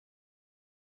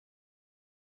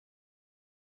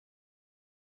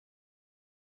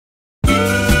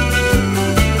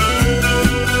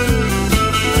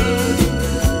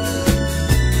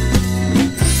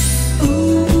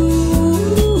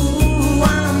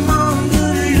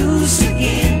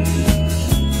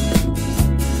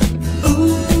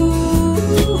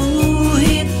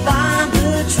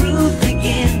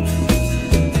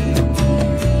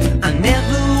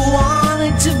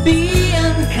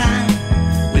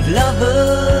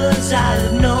lovers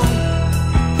I've known.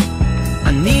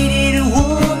 I needed a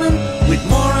woman with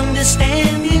more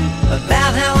understanding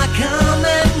about how I come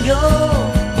and go.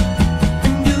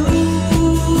 And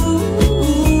ooh,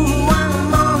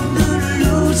 I'm on the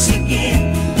loose again.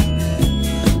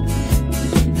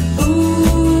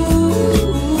 Ooh,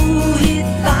 hit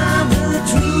by the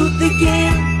truth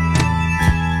again.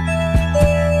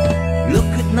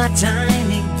 Look at my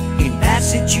timing in past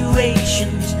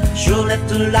situations, sure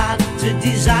left a lot to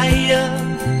desire.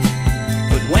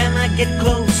 But when I get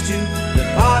close to the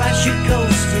part I should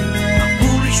coast to, my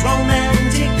foolish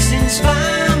romantics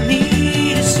inspire.